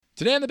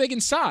Today on The Big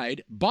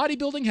Inside,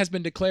 bodybuilding has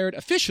been declared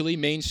officially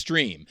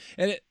mainstream.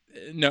 And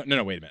no,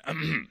 wait a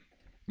minute.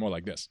 More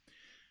like this.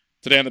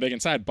 Today on The Big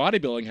Inside,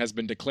 bodybuilding has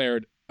been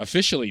declared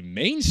officially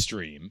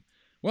mainstream.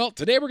 Well,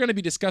 today we're going to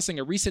be discussing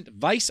a recent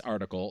Vice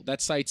article that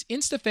cites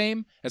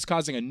InstaFame as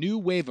causing a new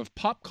wave of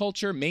pop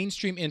culture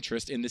mainstream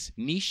interest in this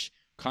niche,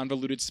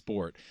 convoluted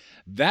sport.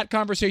 That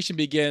conversation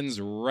begins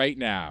right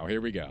now.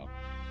 Here we go.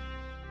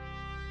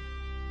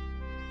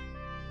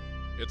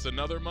 It's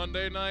another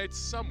Monday night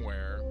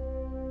somewhere.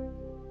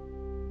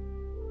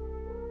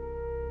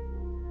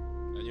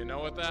 And you know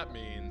what that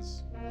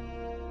means.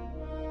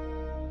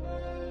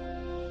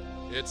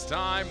 It's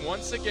time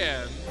once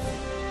again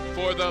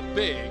for The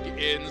Big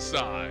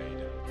Inside.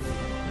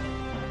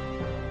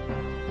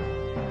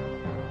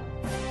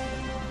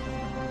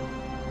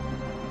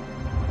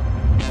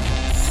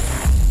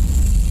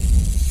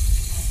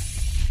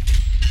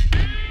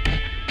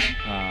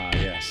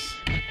 Yes.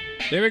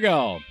 There we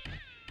go.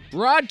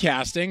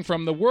 Broadcasting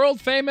from the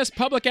world-famous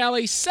Public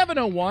Alley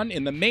 701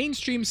 in the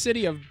mainstream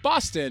city of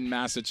Boston,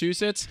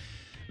 Massachusetts,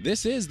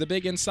 this is The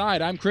Big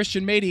Inside. I'm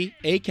Christian Mady,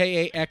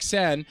 a.k.a.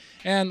 XN,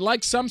 and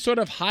like some sort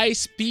of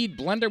high-speed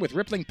blender with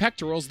rippling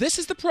pectorals, this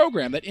is the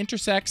program that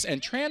intersects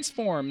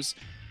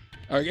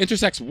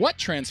what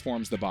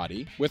transforms the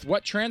body with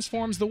what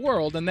transforms the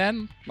world, and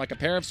then, like a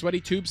pair of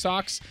sweaty tube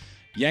socks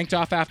yanked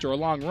off after a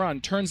long run,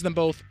 turns them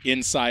both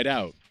inside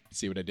out.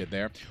 See what I did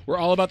there? We're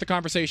all about the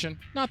conversation,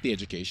 not the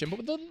education, but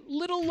with a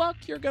little luck,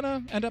 you're going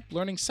to end up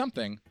learning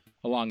something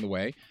along the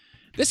way.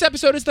 This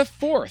episode is the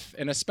fourth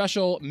in a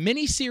special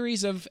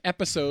mini-series of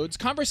episodes,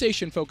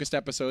 conversation-focused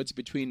episodes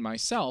between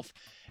myself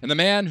and the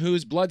man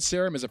whose blood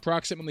serum is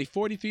approximately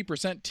 43%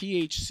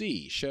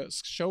 THC,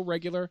 show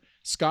regular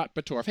Scott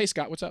Batorf. Hey,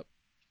 Scott, what's up?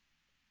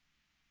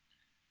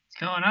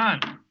 What's going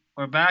on?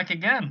 We're back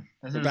again.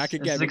 This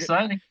is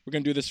exciting. We're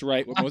going to do this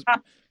right.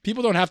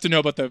 People don't have to know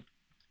about the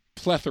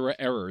plethora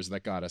errors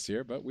that got us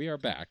here, but we are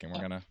back, and we're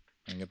going to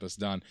get this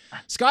done.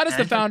 Scott is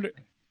the founder...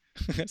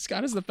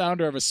 Scott is the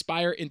founder of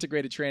Aspire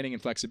Integrated Training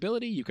and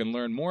Flexibility. You can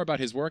learn more about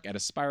his work at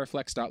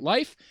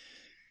aspireflex.life.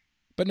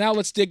 But now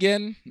let's dig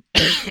in.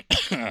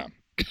 A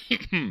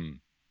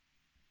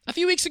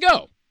few weeks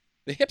ago,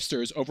 the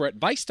hipsters over at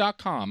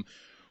Vice.com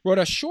wrote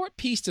a short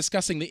piece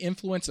discussing the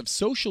influence of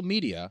social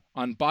media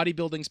on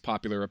bodybuilding's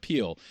popular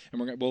appeal.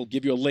 And we'll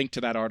give you a link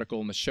to that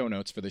article in the show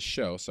notes for this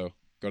show. So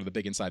go to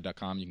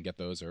thebiginside.com. You can get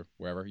those or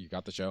wherever you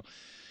got the show.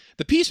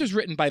 The piece was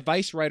written by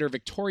Vice writer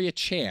Victoria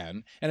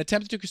Chan and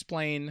attempted to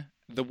explain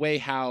the way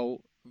how,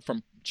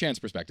 from Chan's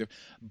perspective,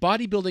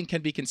 bodybuilding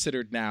can be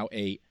considered now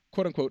a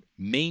quote-unquote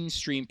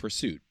mainstream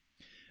pursuit.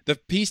 The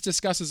piece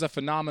discusses a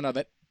phenomena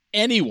that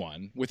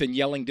anyone within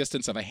yelling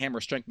distance of a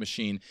hammer strength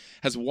machine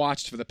has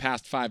watched for the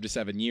past 5 to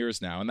 7 years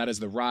now, and that is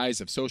the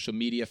rise of social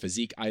media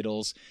physique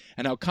idols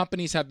and how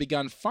companies have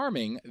begun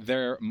farming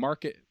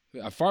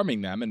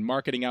them and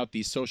marketing out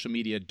these social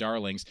media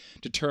darlings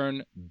to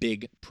turn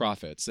big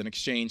profits in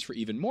exchange for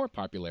even more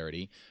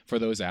popularity for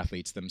those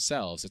athletes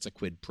themselves. It's a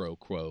quid pro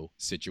quo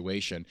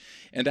situation.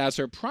 And as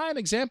her prime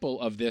example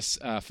of this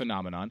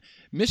phenomenon,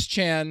 Miss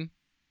Chan,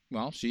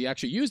 well, she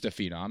actually used a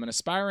phenom, an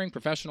aspiring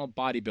professional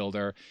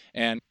bodybuilder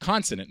and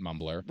consonant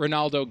mumbler,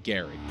 Ronaldo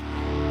Gary.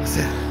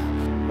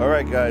 All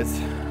right, guys.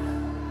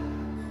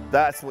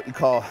 That's what you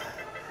call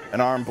an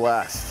arm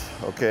blast,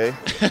 okay?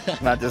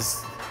 Not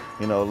just...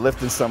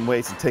 lifting some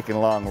weights and taking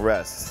long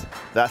rests.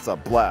 That's a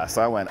blast.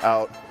 I went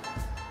out,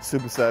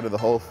 superset of the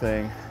whole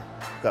thing,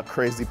 got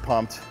crazy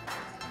pumped,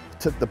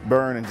 took the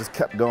burn and just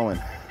kept going.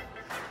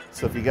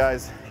 So if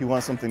you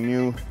want something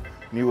new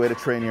way to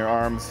train your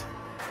arms,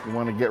 you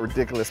want to get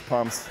ridiculous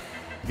pumps,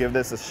 give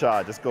this a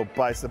shot. Just go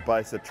bicep,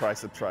 bicep,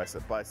 tricep,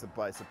 tricep, bicep,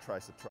 bicep,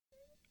 tricep, tricep.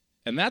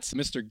 And that's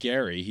Mr.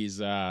 Gary.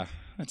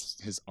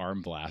 That's his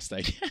arm blast,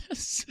 I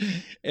guess.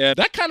 And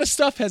that kind of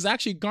stuff has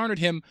actually garnered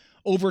him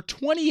over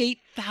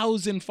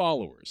 28,000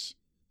 followers.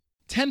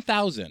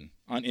 10,000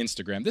 on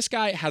Instagram. This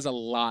guy has a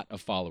lot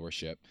of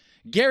followership.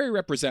 Gary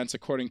represents,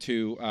 according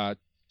to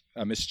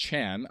Miss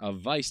Chan of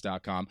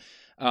Vice.com,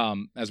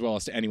 as well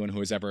as to anyone who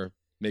has ever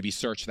maybe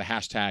searched the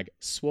hashtag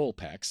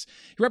swolepecs.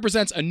 He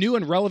represents a new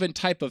and relevant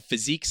type of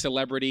physique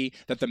celebrity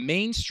that the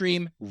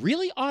mainstream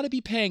really ought to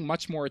be paying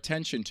much more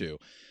attention to.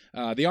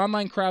 The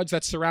online crowds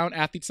that surround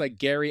athletes like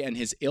Gary and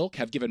his ilk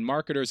have given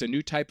marketers a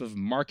new type of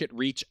market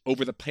reach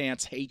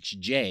over-the-pants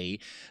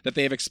HJ that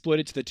they have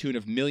exploited to the tune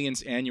of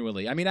millions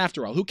annually. I mean,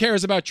 after all, who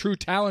cares about true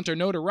talent or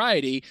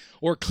notoriety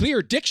or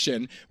clear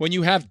diction when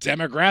you have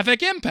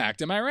demographic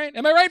impact? Am I right?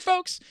 Am I right,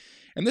 folks?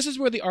 And this is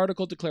where the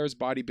article declares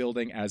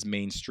bodybuilding as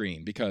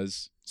mainstream,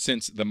 because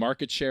since the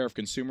market share of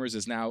consumers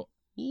is now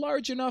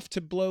large enough to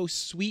blow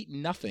sweet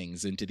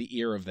nothings into the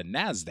ear of the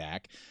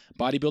NASDAQ,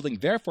 bodybuilding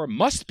therefore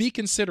must be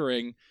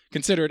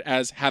considered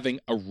as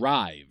having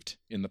arrived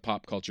in the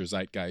pop culture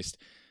zeitgeist.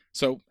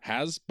 So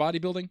has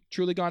bodybuilding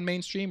truly gone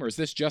mainstream, or is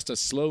this just a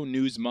slow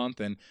news month?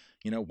 And,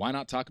 why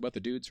not talk about the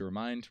dudes who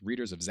remind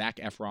readers of Zac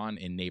Efron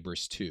in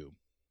Neighbors 2?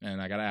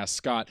 And I got to ask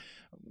Scott,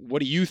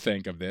 what do you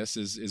think of this?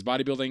 Is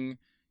bodybuilding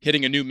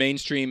hitting a new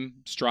mainstream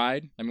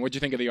stride? I mean, what'd you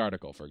think of the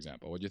article, for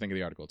example? What'd you think of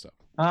the article itself?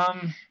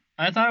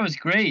 I thought it was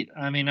great.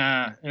 I mean,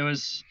 it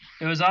was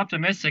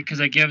optimistic because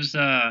it gives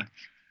a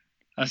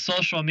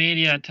social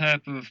media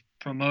type of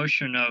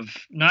promotion of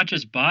not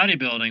just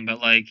bodybuilding, but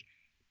like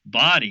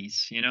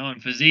bodies,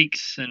 and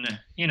physiques and,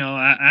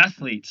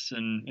 athletes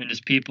and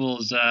just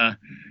people's,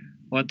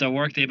 what the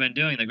work they've been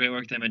doing, the great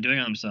work they've been doing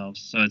on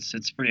themselves. So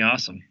it's pretty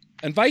awesome.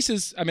 And Vice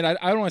is, I mean, I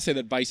don't want to say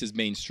that Vice is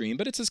mainstream,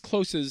 but it's as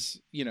close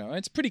as,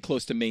 it's pretty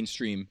close to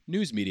mainstream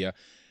news media.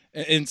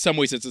 In some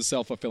ways, it's a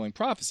self-fulfilling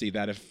prophecy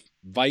that if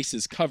Vice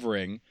is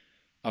covering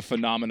a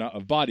phenomena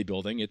of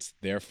bodybuilding, it's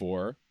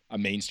therefore a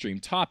mainstream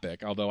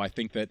topic. Although I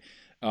think that,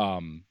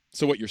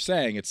 so what you're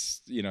saying,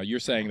 it's, you're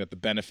saying that the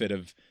benefit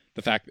of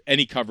the fact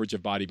any coverage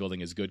of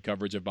bodybuilding is good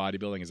coverage of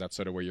bodybuilding. Is that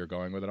sort of where you're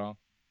going with it all?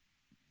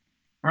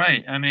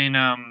 Right. I mean,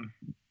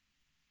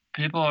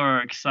 people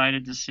are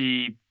excited to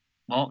see,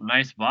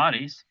 nice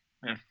bodies,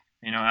 if,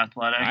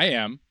 athletic. I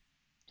am.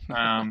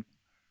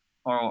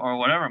 or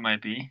whatever it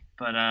might be.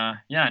 But,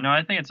 yeah, no,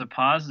 I think it's a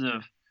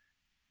positive,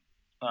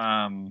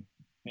 it's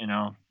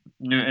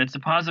a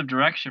positive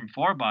direction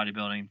for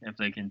bodybuilding if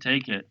they can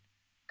take the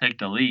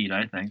lead,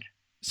 I think.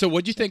 So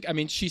what do you think? I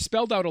mean, she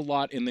spelled out a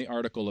lot in the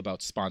article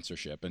about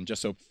sponsorship, and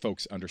just so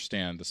folks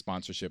understand the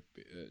sponsorship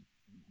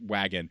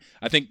wagon,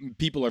 I think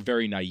people are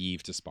very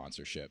naive to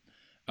sponsorship.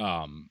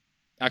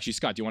 Actually,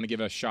 Scott, do you want to give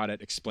a shot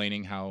at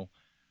explaining how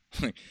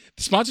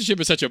sponsorship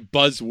is such a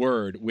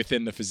buzzword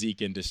within the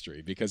physique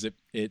industry? Because it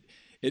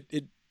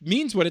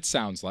means what it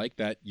sounds like,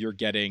 that you're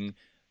getting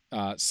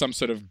some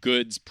sort of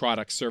goods,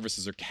 products,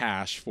 services, or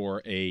cash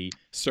for a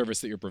service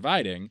that you're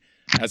providing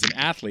as an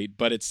athlete,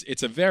 but it's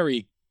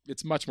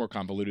much more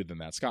convoluted than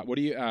that. Scott, what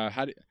do you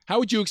how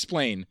would you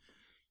explain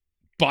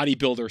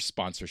bodybuilder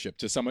sponsorship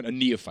to someone, a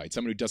neophyte,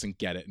 someone who doesn't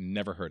get it and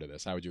never heard of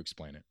this? How would you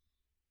explain it?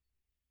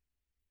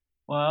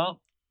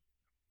 Well,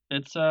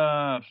 it's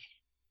let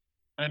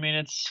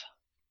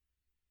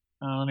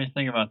me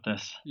think about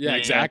this. Yeah,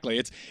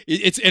 exactly.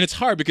 It's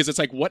hard because it's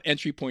like, what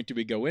entry point do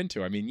we go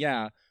into? I mean,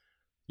 yeah,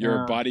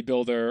 you're a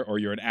bodybuilder or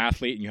you're an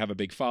athlete and you have a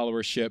big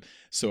followership.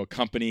 So a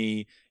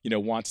company,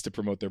 wants to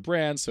promote their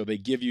brand. So they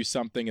give you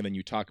something and then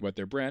you talk about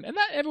their brand. And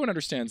that everyone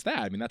understands that.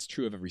 I mean, that's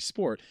true of every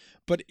sport.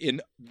 But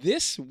in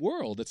this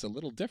world, it's a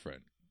little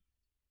different.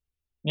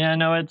 Yeah,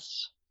 no,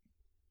 it's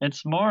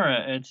more,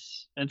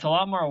 it's a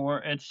lot more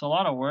work. It's a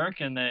lot of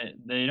work, and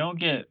they don't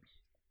get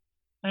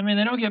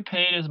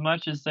paid as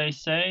much as they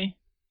say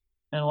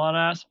in a lot of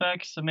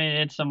aspects. I mean,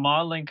 it's a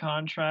modeling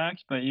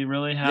contract, but you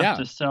really have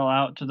to sell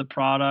out to the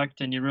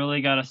product, and you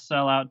really got to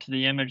sell out to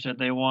the image that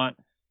they want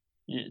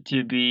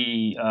to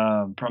be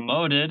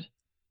promoted,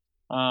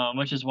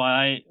 which is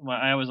why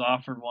I was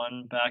offered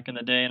one back in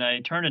the day, and I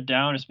turned it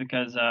down just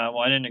because, I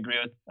didn't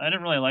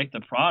really like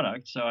the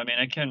product. So, I mean,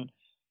 I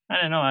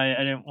don't know, I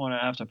didn't want to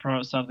have to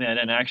promote something I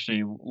didn't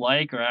actually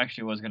like or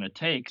actually was going to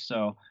take.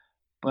 So,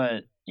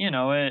 but,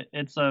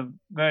 it's a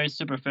very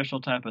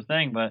superficial type of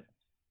thing, but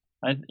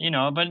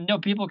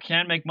people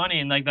can make money,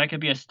 and like that could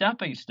be a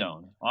stepping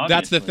stone.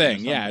 That's the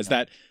thing, is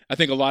that I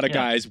think a lot of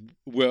guys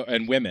will,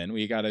 and women,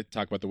 we got to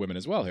talk about the women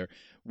as well here,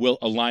 will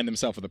align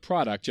themselves with a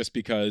product just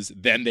because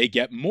then they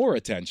get more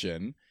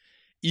attention,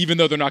 even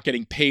though they're not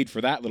getting paid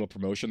for that little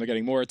promotion, they're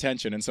getting more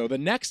attention, and so the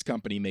next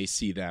company may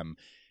see them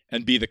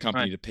and be the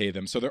company to pay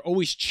them. So they're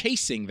always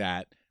chasing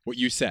that, what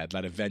you said,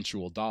 that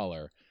eventual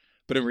dollar.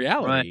 But in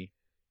reality,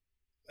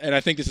 and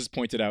I think this is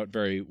pointed out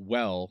very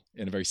well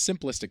in very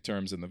simplistic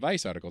terms in the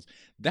Vice articles,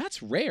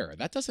 that's rare.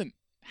 That doesn't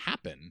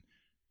happen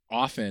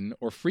often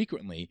or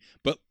frequently.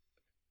 But,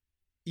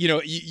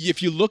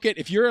 if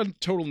you're a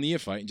total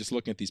neophyte and just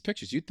looking at these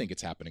pictures, you'd think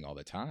it's happening all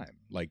the time.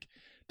 Like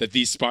that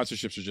these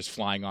sponsorships are just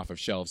flying off of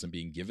shelves and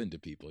being given to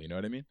people. You know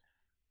what I mean?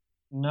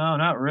 No,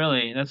 not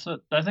really. I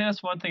think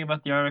that's one thing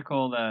about the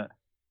article that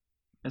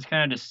is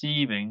kind of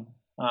deceiving.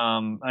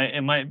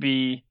 It might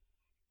be,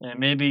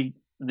 maybe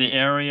the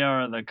area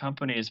or the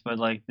companies, but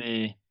like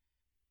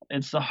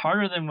it's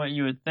harder than what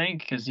you would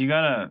think, because you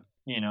gotta,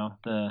 you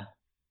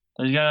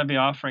gotta be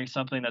offering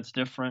something that's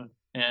different,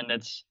 and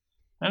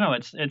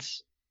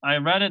I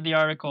read the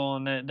article,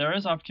 and there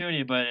is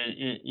opportunity, but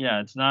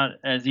it's not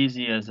as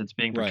easy as it's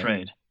being portrayed.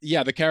 Right.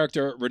 Yeah, the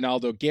character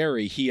Ronaldo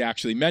Gary, he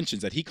actually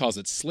mentions that he calls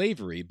it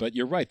slavery, but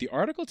you're right. The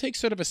article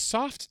takes sort of a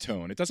soft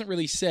tone. It doesn't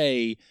really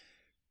say,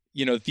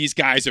 these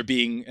guys are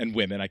being, and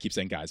women, I keep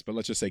saying guys, but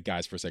let's just say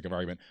guys for sake of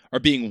argument, are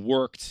being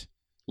worked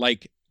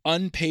like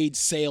unpaid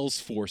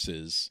sales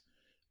forces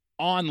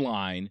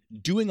online,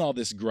 doing all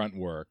this grunt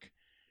work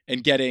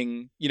and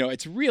getting,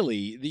 it's really,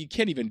 you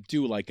can't even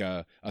do like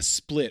a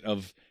split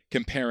of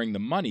comparing the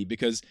money,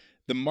 because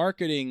the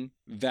marketing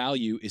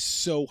value is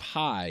so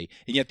high,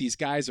 and yet these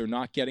guys are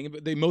not getting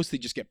it. They mostly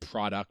just get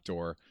product,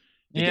 or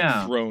they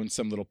get thrown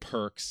some little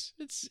perks.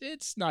 They're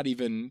not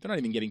even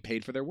getting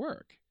paid for their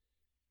work.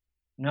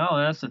 No,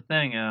 that's the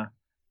thing.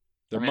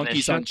 They're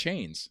monkeys on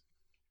chains.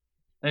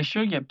 They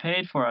should get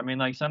paid for it. I mean,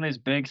 like some of these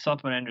big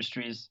supplement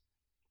industries,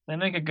 they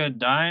make a good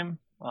dime.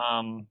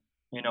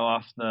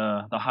 off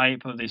the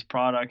hype of these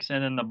products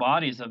and then the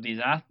bodies of these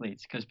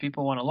athletes because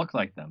people want to look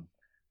like them.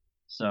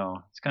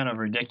 So it's kind of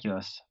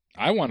ridiculous.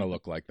 I want to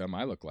look like them.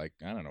 I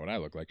don't know what I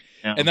look like.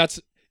 Yeah. And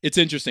it's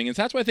interesting. And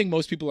that's why I think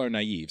most people are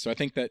naive. So I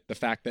think that the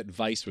fact that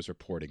Vice was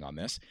reporting on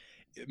this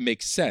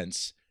makes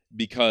sense,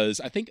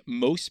 because I think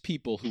most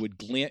people who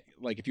would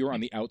like if you were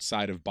on the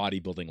outside of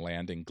bodybuilding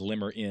land and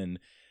glimmer in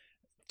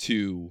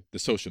to the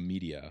social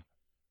media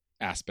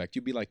aspect,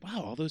 you'd be like,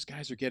 wow, all those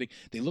guys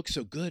they look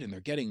so good and they're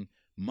getting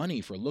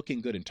money for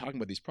looking good and talking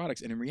about these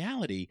products. And in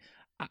reality,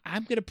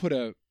 I'm going to put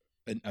a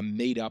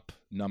made up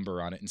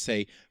number on it and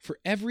say for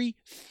every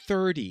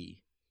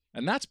 30,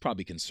 and that's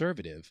probably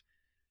conservative,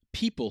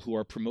 people who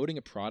are promoting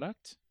a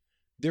product,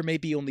 there may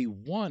be only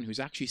one who's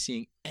actually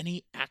seeing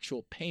any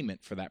actual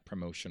payment for that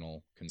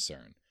promotional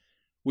concern,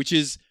 which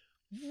is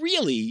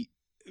really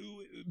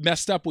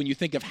messed up when you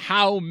think of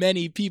how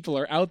many people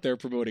are out there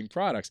promoting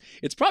products.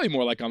 It's probably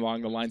more like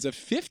along the lines of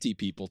 50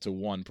 people to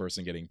one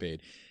person getting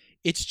paid.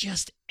 It's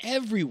just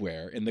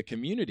everywhere in the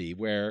community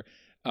where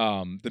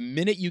the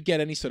minute you get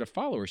any sort of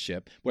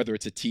followership, whether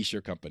it's a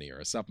t-shirt company or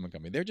a supplement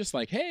company, they're just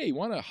like, hey, you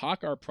want to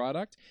hawk our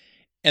product?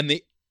 And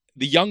the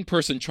young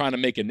person trying to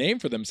make a name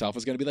for themselves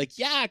is going to be like,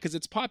 yeah, because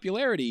it's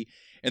popularity.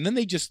 And then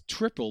they just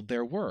tripled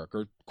their work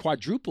or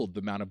quadrupled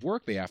the amount of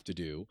work they have to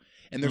do,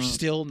 and they're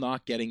still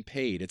not getting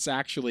paid. It's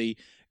actually,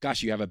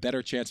 gosh, you have a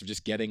better chance of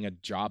just getting a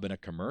job in a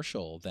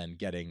commercial than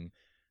getting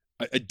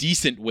a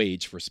decent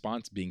wage for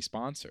being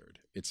sponsored.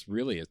 It's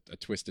really a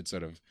twisted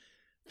sort of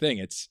thing.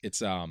 It's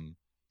kind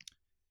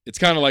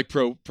of like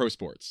pro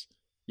sports,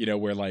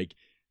 where like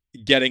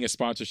getting a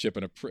sponsorship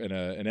in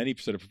any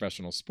sort of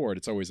professional sport,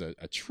 it's always a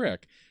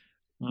trick.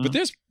 But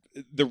there's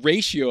the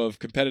ratio of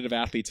competitive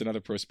athletes and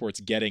other pro sports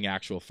getting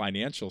actual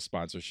financial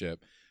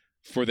sponsorship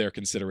for their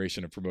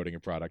consideration of promoting a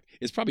product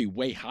is probably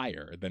way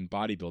higher than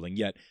bodybuilding.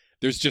 Yet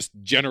there's just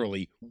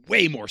generally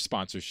way more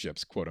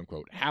sponsorships, quote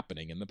unquote,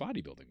 happening in the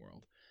bodybuilding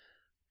world.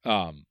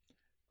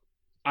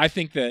 I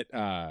think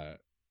that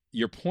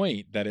your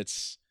point that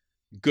it's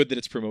good that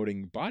it's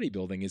promoting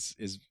bodybuilding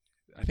is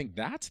I think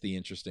that's the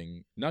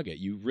interesting nugget.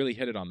 You really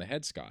hit it on the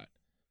head, Scott.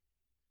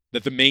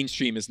 That the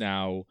mainstream is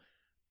now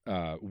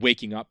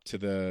waking up to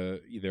the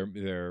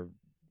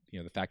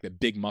fact that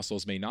big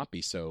muscles may not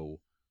be so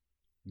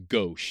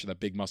gauche, that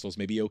big muscles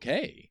may be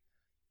okay.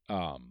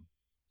 When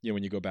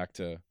you go back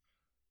to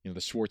the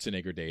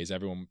Schwarzenegger days,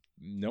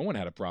 no one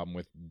had a problem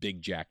with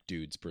big jack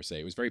dudes per se.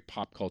 It was very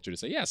pop culture to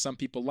say, yeah, some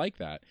people like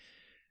that.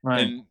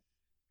 Right.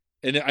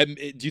 And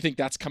do you think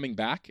that's coming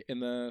back in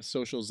the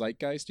social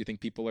zeitgeist? Do you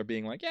think people are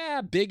being like,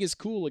 yeah, big is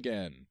cool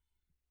again?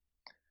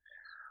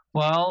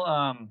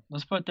 Well,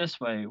 let's put it this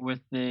way: I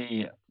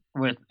think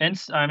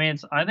it's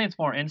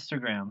more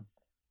Instagram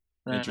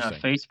than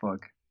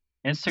Facebook.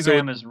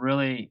 Instagram has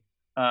really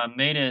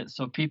made it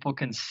so people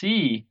can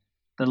see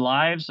the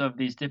lives of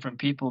these different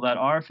people that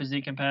are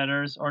physique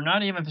competitors, or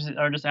not even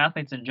or just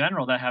athletes in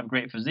general that have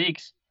great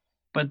physiques.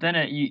 But then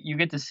you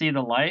get to see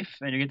the life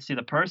and you get to see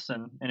the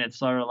person, and it's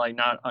sort of like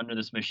not under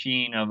this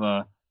machine of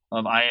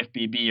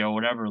IFBB or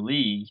whatever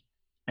league.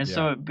 And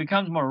so it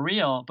becomes more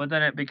real, but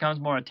then it becomes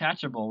more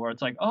attachable, where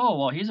it's like, oh,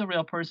 well, he's a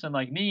real person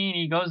like me, and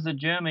he goes to the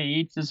gym, he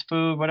eats his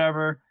food,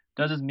 whatever,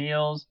 does his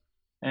meals,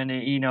 and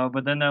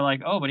but then they're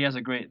like, oh, but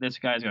this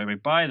guy's got a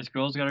great body, this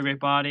girl's got a great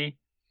body,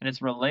 and it's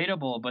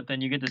relatable. But then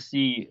you get to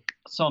see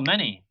so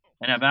many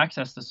and have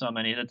access to so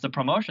many. The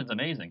promotion's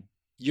amazing.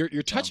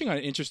 You're touching on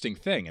an interesting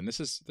thing, and this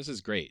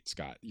is great,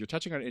 Scott. You're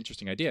touching on an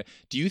interesting idea.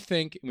 Do you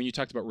think, when you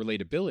talked about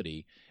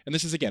relatability, and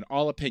this is again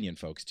all opinion,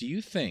 folks, do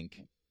you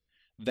think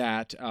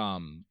that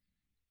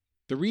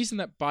the reason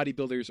that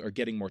bodybuilders are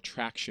getting more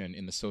traction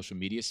in the social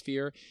media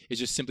sphere is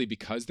just simply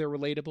because they're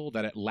relatable,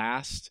 that at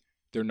last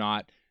they're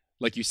not,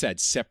 like you said,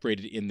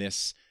 separated in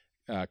this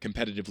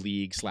competitive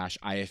league /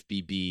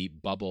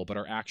 IFBB bubble, but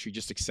are actually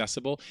just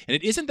accessible? And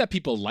it isn't that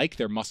people like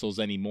their muscles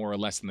any more or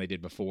less than they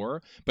did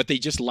before, but they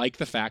just like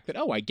the fact that,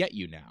 oh, I get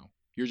you now.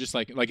 You're just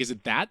like, is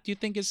it that, do you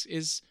think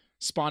is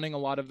spawning a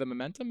lot of the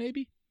momentum?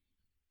 Maybe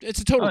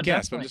it's a total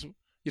guess, but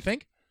you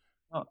think?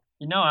 Oh,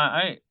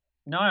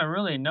 I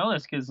really know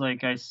this because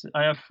like I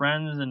have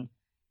friends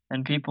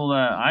and people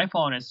that I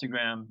follow on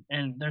Instagram,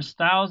 and there's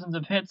thousands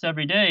of hits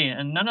every day,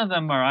 and none of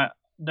them are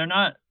they're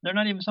not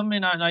even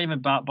not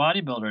even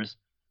bodybuilders.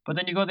 But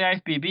then you go to the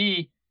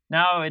IFBB,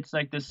 now it's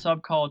like this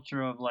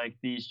subculture of like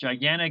these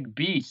gigantic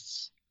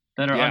beasts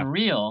that are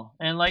unreal,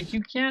 and like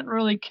you can't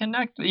really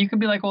connect. You could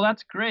be like, well,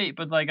 that's great,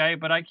 but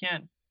I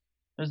can't.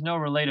 There's no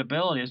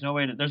relatability.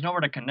 There's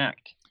nowhere to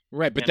connect.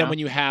 Right, but then when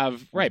you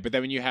have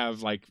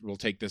like, we'll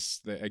take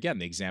the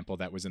example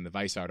that was in the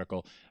Vice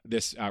article,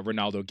 this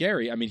Ronaldo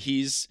Gary. I mean,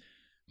 he's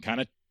kind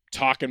of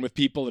talking with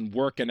people and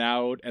working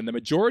out, and the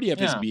majority of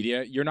his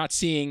media, you're not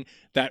seeing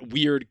that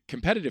weird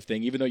competitive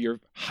thing, even though you're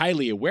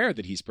highly aware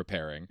that he's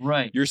preparing.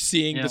 Right. You're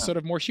seeing the sort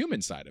of more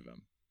human side of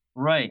him.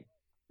 Right.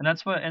 And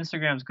that's what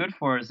Instagram's good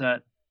for, is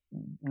that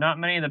not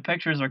many of the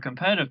pictures are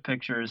competitive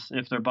pictures.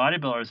 If they're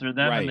bodybuilders, they're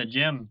them in the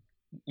gym,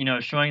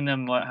 showing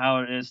them how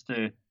it is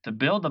to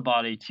build the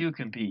body to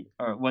compete,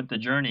 or what the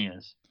journey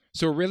is.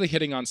 So we're really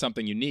hitting on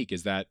something unique,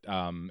 is that,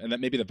 and that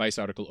maybe the Vice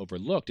article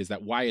overlooked, is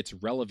that why it's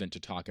relevant to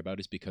talk about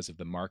is because of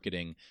the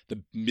marketing,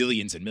 the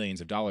millions and millions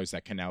of dollars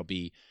that can now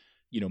be,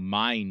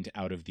 mined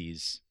out of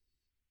these,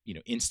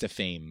 Insta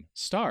fame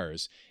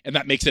stars. And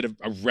that makes it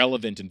a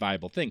relevant and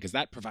viable thing, because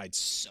that provides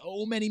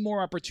so many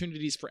more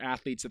opportunities for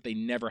athletes that they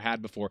never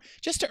had before,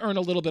 just to earn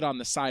a little bit on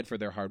the side for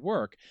their hard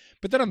work.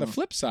 But then on the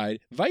flip side,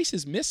 Vice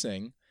is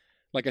missing,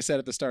 like I said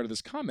at the start of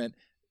this comment,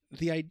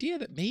 the idea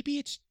that maybe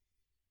it's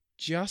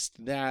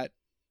just that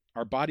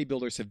our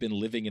bodybuilders have been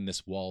living in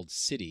this walled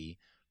city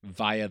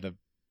via the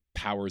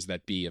powers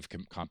that be of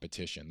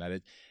competition,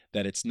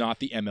 that it's not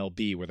the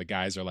MLB where the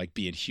guys are like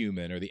being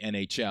human, or the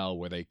NHL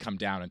where they come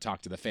down and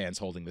talk to the fans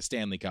holding the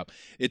Stanley Cup.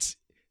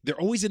 They're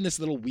always in this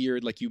little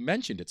weird, like you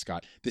mentioned it,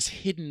 Scott, this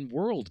hidden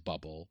world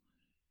bubble.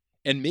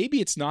 And maybe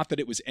it's not that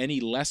it was any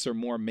less or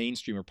more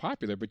mainstream or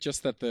popular, but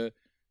just that the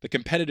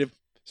competitive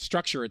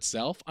structure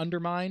itself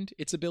undermined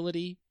its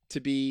ability to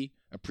be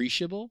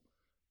appreciable.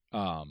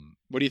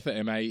 What do you think?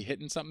 Am I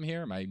hitting something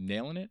here? Am I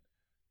nailing it?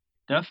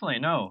 Definitely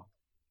no.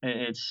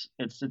 It's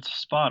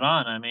spot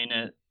on. I mean,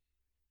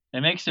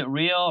 it makes it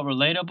real,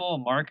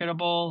 relatable,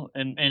 marketable,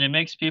 and it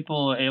makes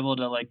people able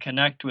to like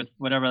connect with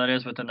whatever that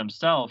is within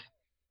themselves.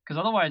 Because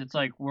otherwise, it's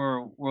like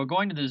we're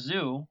going to the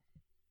zoo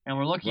and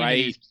we're looking at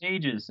these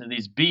cages and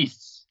these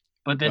beasts,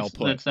 but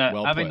it's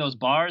having those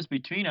bars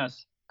between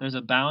us. There's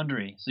a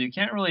boundary, so you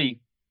can't really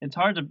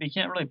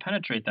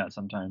penetrate that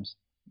sometimes.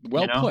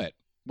 Well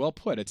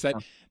put. It's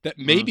that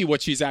maybe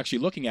what she's actually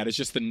looking at is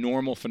just the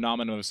normal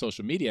phenomenon of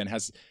social media, and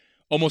has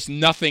almost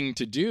nothing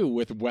to do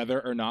with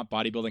whether or not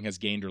bodybuilding has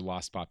gained or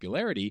lost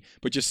popularity,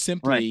 but just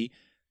simply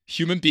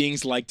human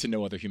beings like to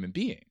know other human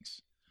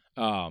beings.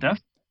 And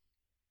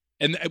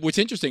what's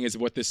interesting is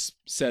what this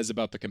says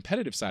about the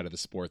competitive side of the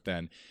sport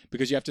then,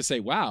 because you have to say,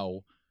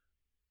 wow,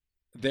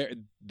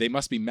 they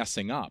must be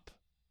messing up.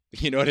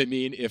 You know what I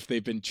mean? If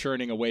they've been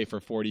churning away for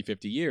 40,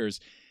 50 years,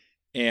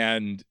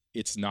 and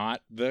it's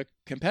not the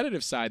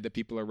competitive side that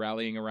people are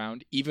rallying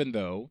around, even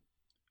though,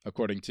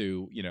 according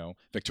to,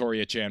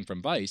 Victoria Chan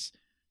from Vice,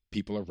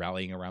 people are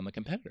rallying around the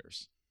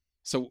competitors.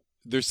 So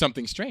there's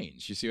something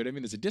strange. You see what I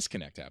mean? There's a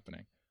disconnect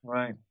happening.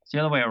 Right. It's the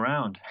other way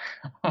around.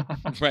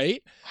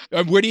 Right?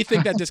 Where do you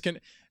think that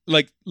disconnect?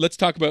 Like, let's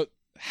talk about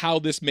how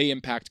this may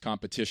impact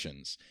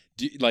competitions.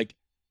 Do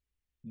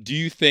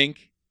you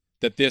think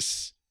that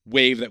this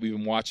wave that we've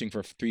been watching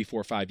for 3,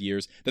 4, 5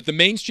 years, that the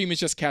mainstream is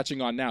just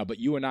catching on now, but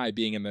you and I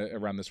being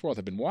around this world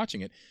have been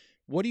watching it?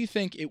 What do you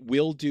think it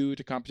will do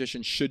to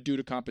competition, should do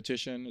to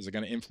competition? Is it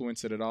going to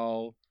influence it at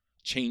all?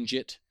 Change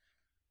it?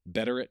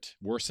 Better it?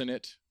 Worsen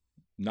it?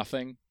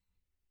 Nothing?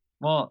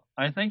 Well,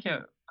 I think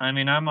I'm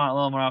a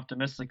little more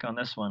optimistic on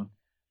this one,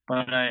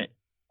 but I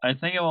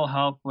think it will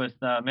help with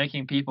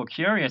making people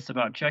curious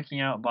about checking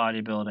out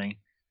bodybuilding,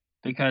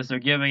 because they're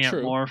giving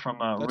it more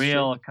from a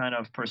real kind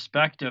of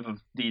perspective of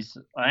these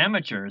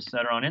amateurs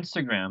that are on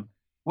Instagram,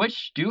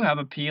 which do have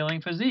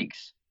appealing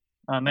physiques,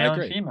 male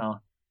and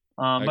female.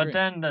 But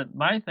then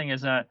my thing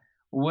is that,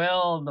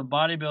 will the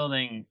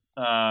bodybuilding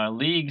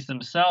leagues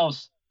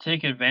themselves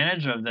take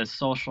advantage of this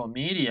social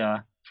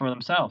media for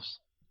themselves?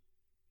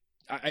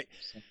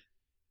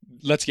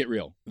 Let's get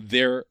real.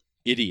 They're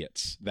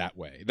idiots that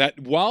way. That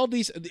while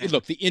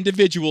the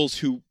individuals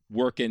who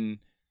work in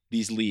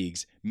these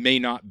leagues may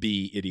not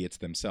be idiots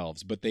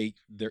themselves, but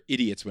they're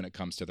idiots when it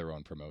comes to their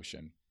own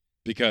promotion.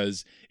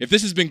 Because if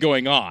this has been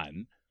going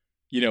on,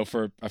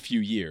 for a few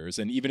years,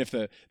 and even if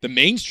the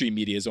mainstream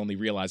media is only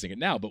realizing it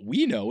now, but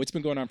we know it's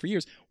been going on for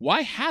years,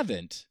 why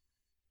haven't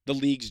the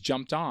leagues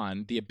jumped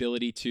on the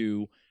ability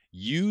to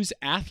use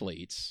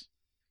athletes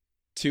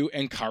to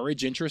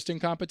encourage interest in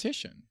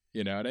competition?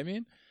 You know what I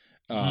mean?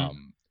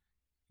 Mm-hmm.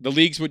 The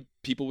leagues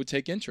people would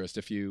take interest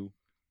if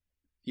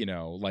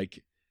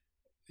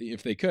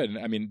if they could.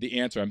 I mean, the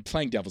answer, I'm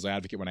playing devil's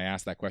advocate when I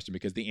ask that question,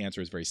 because the answer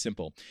is very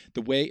simple.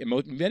 The way, and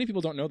many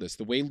people don't know this,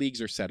 the way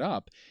leagues are set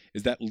up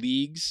is that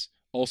leagues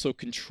also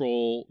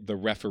control the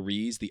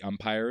referees, the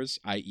umpires,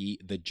 i.e.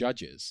 the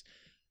judges.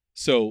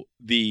 So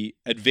the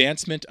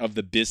advancement of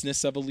the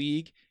business of a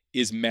league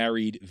is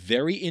married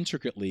very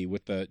intricately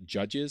with the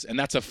judges, and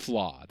that's a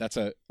flaw. That's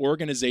an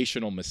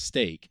organizational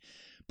mistake.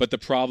 But the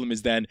problem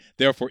is then,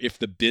 therefore, if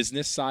the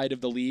business side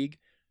of the league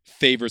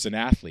favors an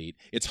athlete,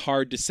 it's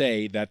hard to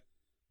say that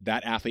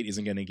athlete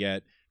isn't going to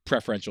get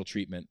preferential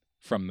treatment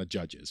from the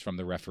judges, from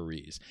the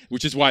referees,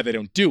 which is why they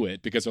don't do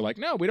it, because they're like,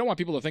 no, we don't want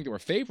people to think that we're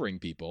favoring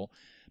people.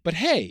 But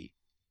hey,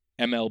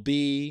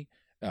 MLB,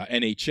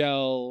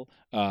 NHL,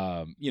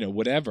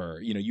 whatever,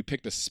 you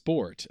pick the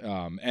sport,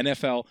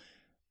 NFL,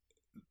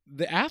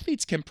 the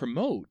athletes can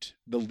promote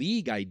the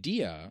league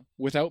idea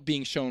without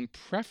being shown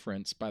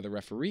preference by the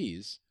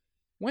referees.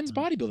 When's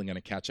bodybuilding going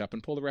to catch up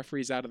and pull the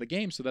referees out of the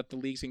game so that the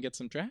leagues can get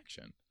some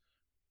traction?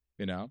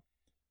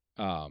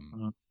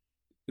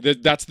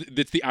 That's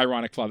the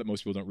ironic flaw that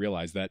most people don't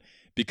realize, that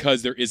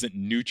because there isn't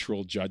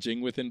neutral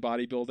judging within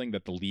bodybuilding,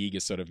 that the league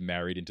is sort of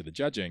married into the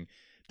judging,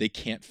 they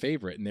can't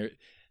favor it. And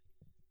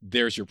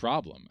there's your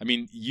problem. I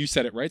mean, you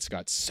said it right,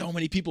 Scott. So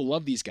many people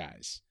love these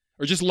guys,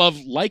 or just love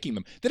liking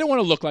them. They don't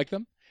want to look like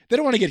them. They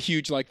don't want to get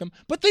huge like them,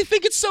 but they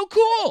think it's so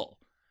cool.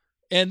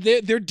 And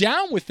they're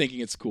down with thinking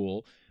it's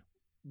cool.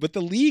 But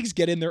the leagues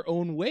get in their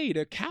own way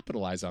to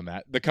capitalize on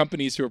that. The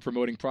companies who are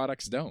promoting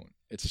products don't.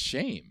 It's a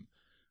shame.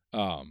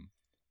 Do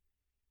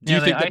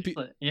you think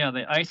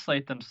they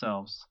isolate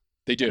themselves.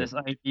 They do. This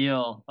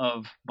ideal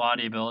of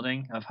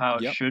bodybuilding, of how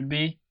it should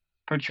be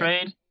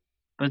portrayed,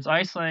 but it's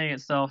isolating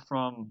itself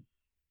from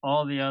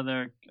all the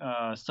other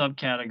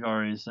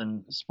subcategories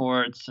and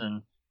sports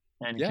and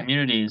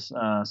communities.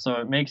 So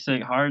it makes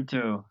it hard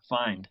to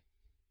find.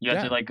 You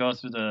have to like go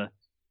through the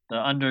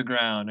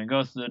underground and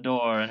go through the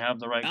door and have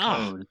the right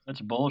code. It's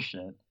such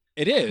bullshit.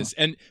 It is.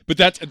 But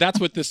that's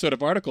what this sort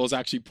of article is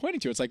actually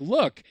pointing to. It's like,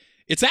 look,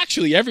 it's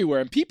actually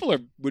everywhere, and people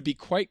would be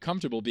quite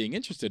comfortable being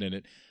interested in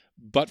it.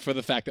 But for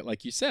the fact that,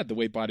 like you said, the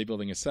way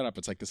bodybuilding is set up,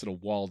 it's like this little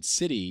walled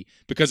city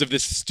because of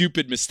this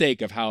stupid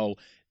mistake of how,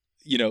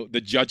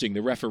 the judging,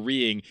 the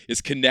refereeing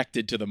is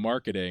connected to the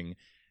marketing,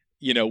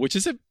 which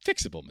is a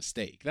fixable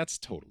mistake. That's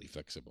totally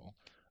fixable.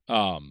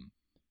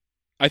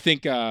 I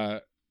think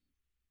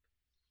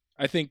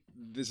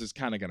this is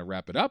kind of going to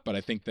wrap it up, but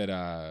I think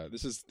that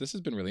this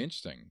has been really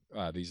interesting.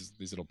 These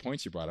little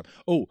points you brought up.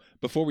 Oh,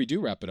 before we do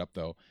wrap it up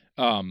though,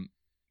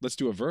 let's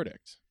do a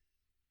verdict.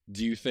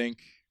 Do you think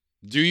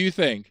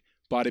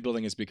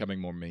bodybuilding is becoming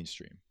more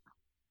mainstream?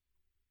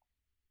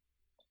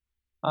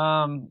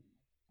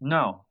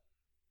 No.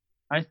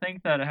 I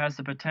think that it has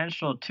the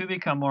potential to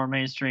become more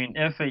mainstream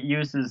if it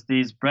uses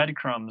these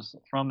breadcrumbs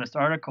from this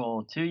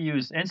article to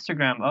use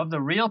Instagram of the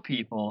real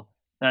people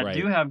that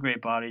do have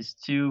great bodies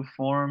to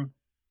form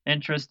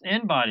interest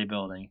in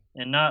bodybuilding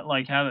and not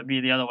like have it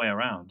be the other way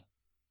around.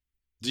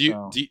 Do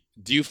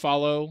you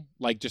follow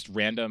like just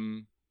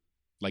random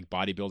like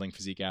bodybuilding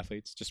physique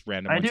athletes, just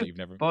random ones that you've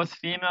never? Both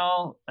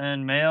female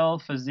and male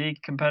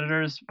physique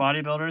competitors,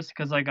 bodybuilders,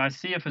 because like I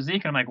see a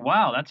physique and I'm like,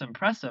 wow, that's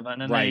impressive.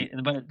 And then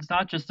but it's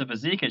not just the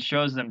physique; it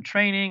shows them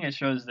training, it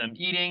shows them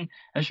eating,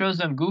 it shows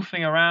them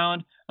goofing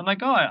around. I'm like,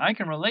 oh, I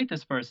can relate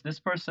this person.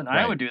 This person,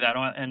 I would do that,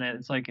 and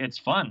it's like it's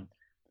fun.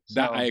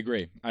 So. I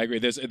agree.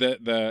 There's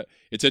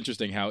it's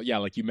interesting how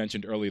like you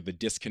mentioned earlier, the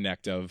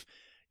disconnect of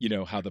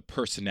how the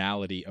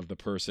personality of the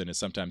person is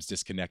sometimes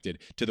disconnected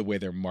to the way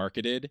they're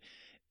marketed.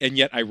 And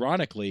yet,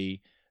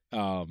 ironically,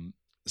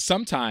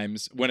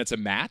 sometimes when it's a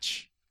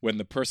match, when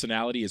the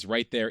personality is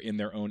right there in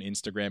their own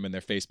Instagram and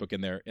their Facebook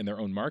and in their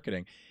own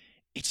marketing,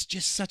 it's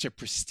just such a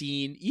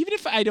pristine. Even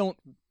if I don't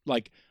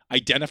like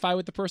identify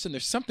with the person,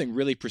 there's something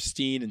really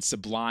pristine and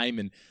sublime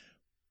and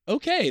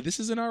okay, this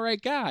is an all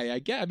right guy.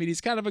 I mean,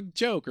 he's kind of a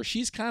joke, or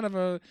she's kind of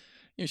a,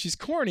 she's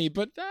corny,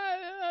 but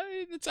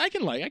I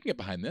can get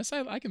behind this.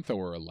 I can throw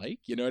her a like.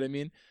 You know what I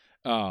mean?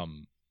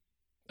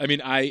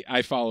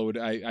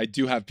 I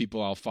do have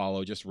people I'll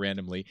follow just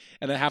randomly,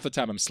 and then half the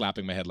time I'm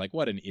slapping my head like,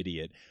 what an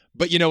idiot.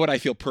 But you know what? I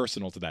feel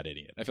personal to that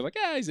idiot. I feel like,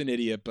 he's an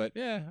idiot, but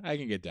I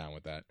can get down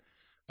with that.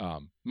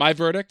 My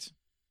verdict,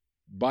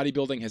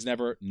 bodybuilding has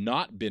never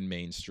not been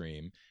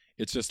mainstream.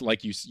 It's just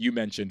like you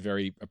mentioned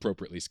very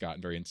appropriately, Scott,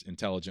 and very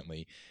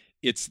intelligently.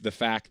 It's the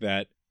fact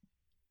that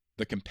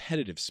the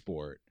competitive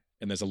sport,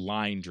 and there's a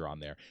line drawn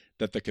there,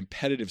 that the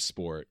competitive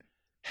sport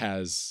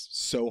has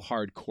so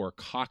hardcore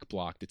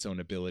cock-blocked its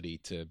own ability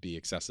to be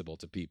accessible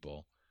to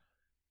people.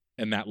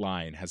 And that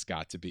line has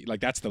got to be,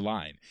 like, that's the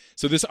line.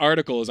 So this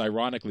article is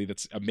ironically,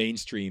 that's a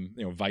mainstream,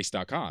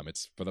 Vice.com.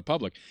 It's for the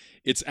public.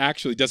 It's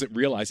actually doesn't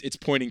realize it's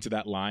pointing to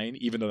that line,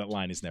 even though that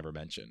line is never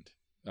mentioned.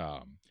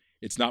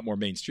 It's not more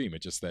mainstream.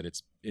 It's just that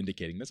it's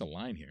indicating there's a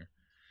line here.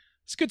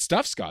 It's good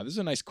stuff, Scott. This is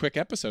a nice, quick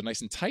episode,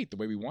 nice and tight, the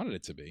way we wanted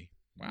it to be.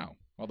 Wow.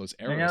 All those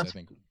errors, I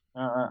think.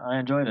 I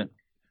enjoyed it.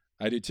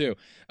 I do too.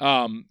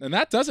 And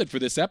that does it for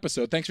this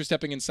episode. Thanks for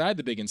stepping inside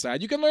The Big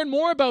Inside. You can learn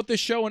more about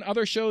this show and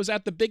other shows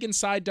at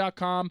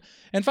thebiginside.com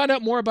and find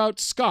out more about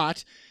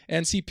Scott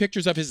and see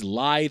pictures of his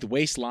lithe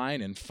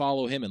waistline and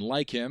follow him and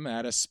like him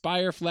at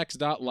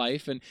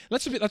aspireflex.life. And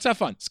let's have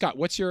fun. Scott,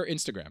 what's your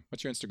Instagram?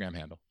 What's your Instagram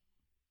handle?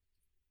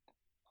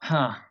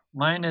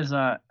 Mine is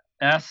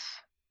S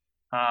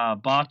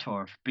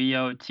Bottorff,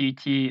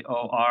 BOTTORFF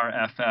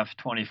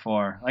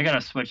 24. I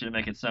gotta switch it to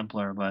make it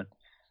simpler, but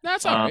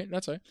that's all right.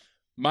 That's all right.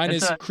 Mine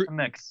is a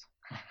mix.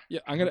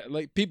 Yeah, I'm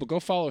gonna people go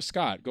follow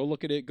Scott. Go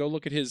look at it. Go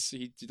look at his.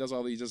 He does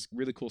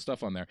really cool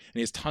stuff on there, and he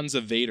has tons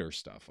of Vader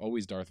stuff.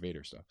 Always Darth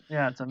Vader stuff.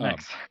 Yeah, it's a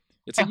mix.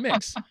 It's a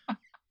mix.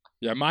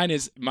 Yeah, mine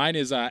is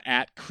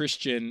at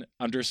Christian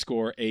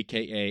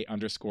 _AKA_XN.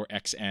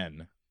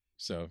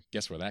 So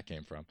guess where that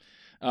came from.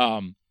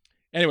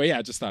 Anyway, yeah,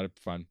 I just thought it'd be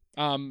fun.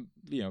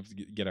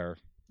 Get our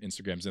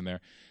Instagrams in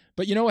there.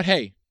 But you know what?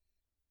 Hey,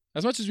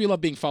 as much as we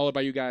love being followed by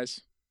you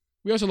guys,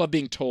 we also love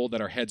being told that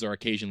our heads are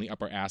occasionally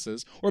up our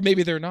asses, or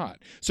maybe they're not.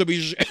 So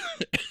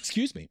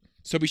excuse me.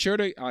 So be sure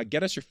to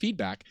get us your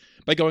feedback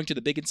by going to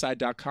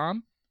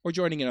thebiginside.com or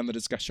joining in on the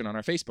discussion on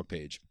our Facebook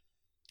page.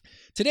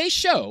 Today's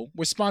show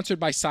was sponsored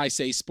by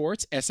SciSay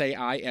Sports,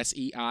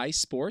 SAISEI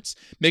Sports,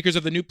 makers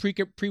of the new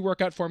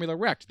pre-workout formula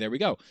Rect. There we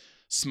go.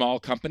 Small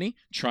company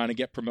trying to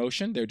get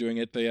promotion. They're doing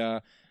it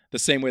the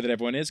same way that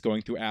everyone is,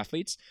 going through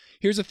athletes.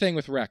 Here's the thing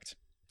with Rect.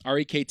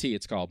 REKT,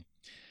 it's called.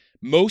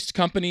 Most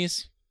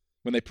companies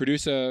when they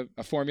produce a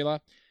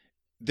formula,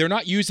 they're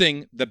not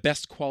using the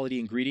best quality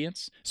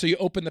ingredients. So you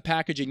open the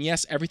package and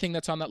yes, everything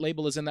that's on that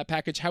label is in that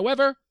package.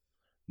 However,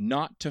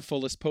 not to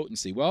fullest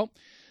potency. Well,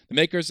 the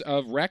makers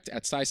of Rect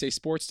at Saisei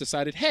Sports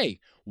decided, hey,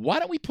 why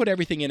don't we put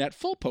everything in at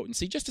full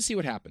potency just to see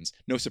what happens?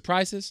 No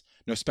surprises,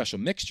 no special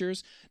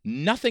mixtures,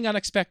 nothing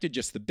unexpected,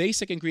 just the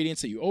basic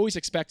ingredients that you always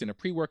expect in a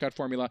pre-workout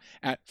formula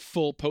at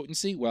full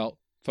potency. Well,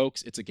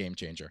 folks, it's a game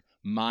changer.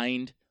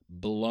 Mind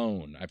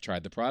blown. I've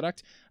tried the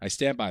product. I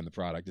stand by the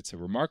product. It's a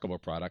remarkable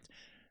product.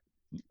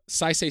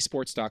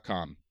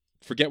 SaiseiSports.com.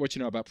 Forget what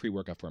you know about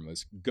pre-workout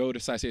formulas. Go to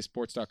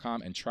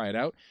SaiseiSports.com and try it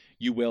out.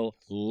 You will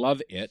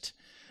love it.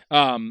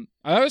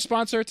 Our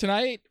sponsor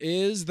tonight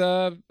is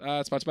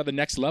sponsored by the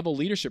Next Level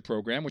Leadership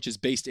Program, which is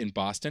based in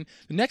Boston.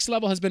 The Next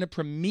Level has been a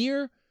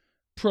premier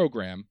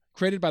program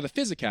created by the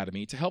Phys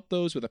Academy to help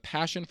those with a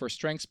passion for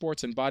strength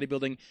sports and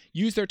bodybuilding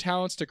use their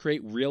talents to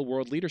create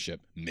real-world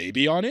leadership.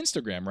 Maybe on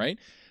Instagram, right?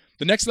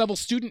 The Next Level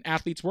student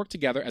athletes work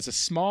together as a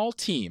small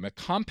team, a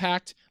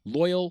compact,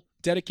 loyal,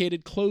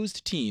 dedicated,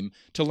 closed team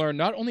to learn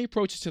not only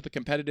approaches to the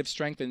competitive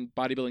strength and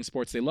bodybuilding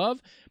sports they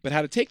love, but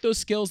how to take those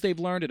skills they've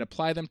learned and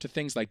apply them to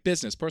things like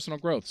business, personal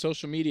growth,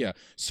 social media,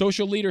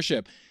 social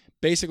leadership.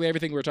 Basically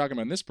everything we're talking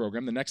about in this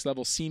program, the Next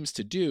Level seems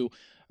to do.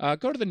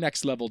 Go to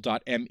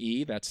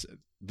thenextlevel.me, that's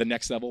the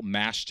Next Level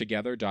mashed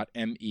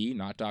together.me,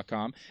 not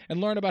 .com, and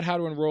learn about how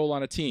to enroll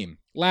on a team.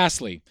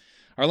 Lastly,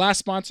 our last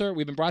sponsor,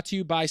 we've been brought to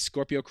you by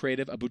Scorpio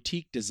Creative, a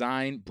boutique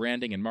design,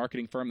 branding, and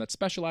marketing firm that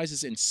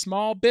specializes in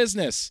small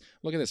business.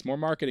 Look at this, more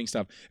marketing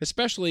stuff,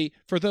 especially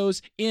for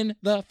those in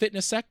the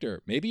fitness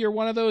sector. Maybe you're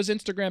one of those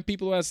Instagram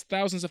people who has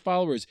thousands of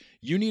followers.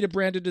 You need a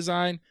branded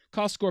design?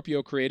 Call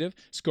Scorpio Creative,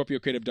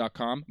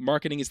 scorpiocreative.com.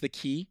 Marketing is the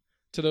key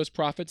to those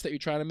profits that you're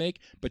trying to make,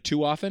 but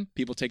too often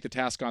people take the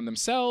task on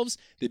themselves.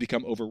 They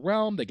become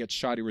overwhelmed. They get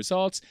shoddy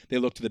results. They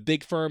look to the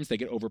big firms. They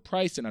get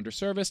overpriced and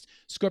underserviced.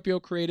 Scorpio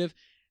Creative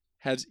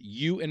has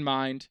you in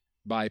mind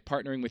by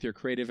partnering with your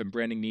creative and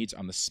branding needs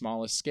on the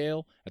smallest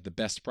scale at the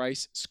best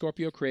price,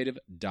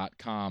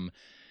 scorpiocreative.com.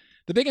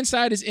 The Big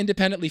Inside is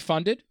independently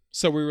funded,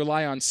 so we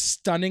rely on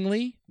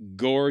stunningly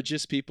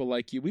gorgeous people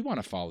like you. We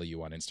want to follow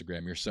you on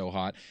Instagram. You're so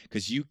hot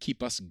because you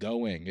keep us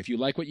going. If you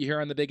like what you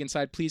hear on The Big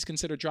Inside, please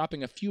consider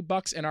dropping a few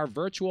bucks in our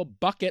virtual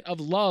bucket of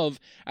love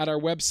at our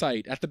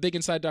website at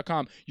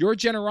thebiginside.com. Your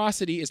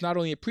generosity is not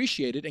only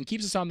appreciated and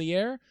keeps us on the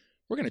air,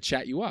 we're going to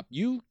chat you up.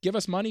 You give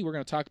us money, we're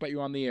going to talk about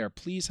you on the air.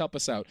 Please help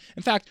us out.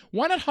 In fact,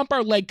 why not hump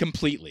our leg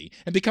completely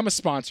and become a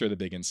sponsor of The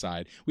Big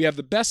Inside? We have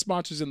the best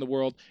sponsors in the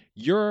world.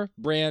 Your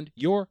brand,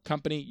 your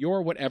company,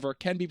 your whatever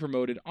can be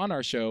promoted on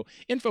our show.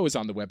 Info is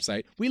on the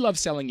website. We love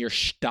selling your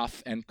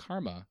stuff, and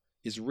karma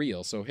is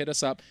real. So hit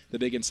us up,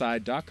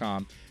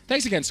 thebiginside.com.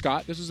 Thanks again,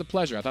 Scott. This was a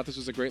pleasure. I thought this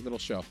was a great little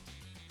show.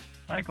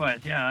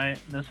 Likewise. Yeah,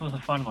 this was a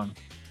fun one.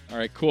 All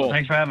right, cool. Well,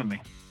 thanks for having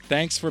me.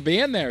 Thanks for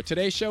being there.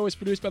 Today's show is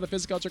produced by the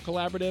Physiculture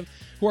Collaborative,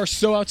 who are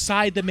so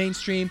outside the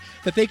mainstream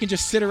that they can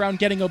just sit around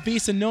getting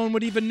obese and no one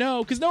would even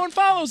know because no one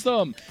follows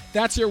them.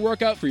 That's your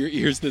workout for your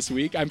ears this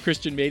week. I'm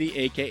Christian Mady,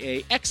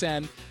 a.k.a.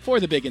 XN,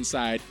 for The Big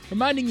Inside,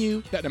 reminding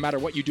you that no matter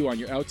what you do on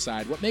your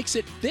outside, what makes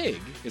it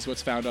big is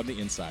what's found on the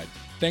inside.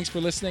 Thanks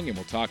for listening, and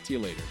we'll talk to you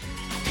later.